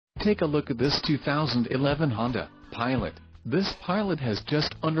Take a look at this 2011 Honda Pilot. This Pilot has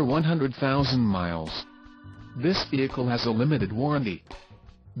just under 100,000 miles. This vehicle has a limited warranty.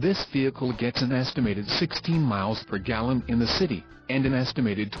 This vehicle gets an estimated 16 miles per gallon in the city, and an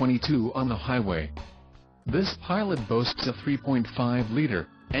estimated 22 on the highway. This Pilot boasts a 3.5-liter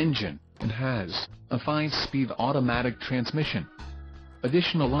engine, and has a 5-speed automatic transmission.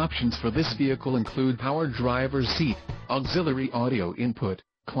 Additional options for this vehicle include power driver's seat, auxiliary audio input,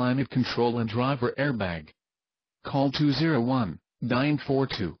 climate control and driver airbag. Call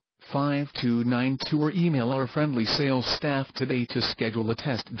 201-942-5292 or email our friendly sales staff today to schedule a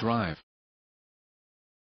test drive.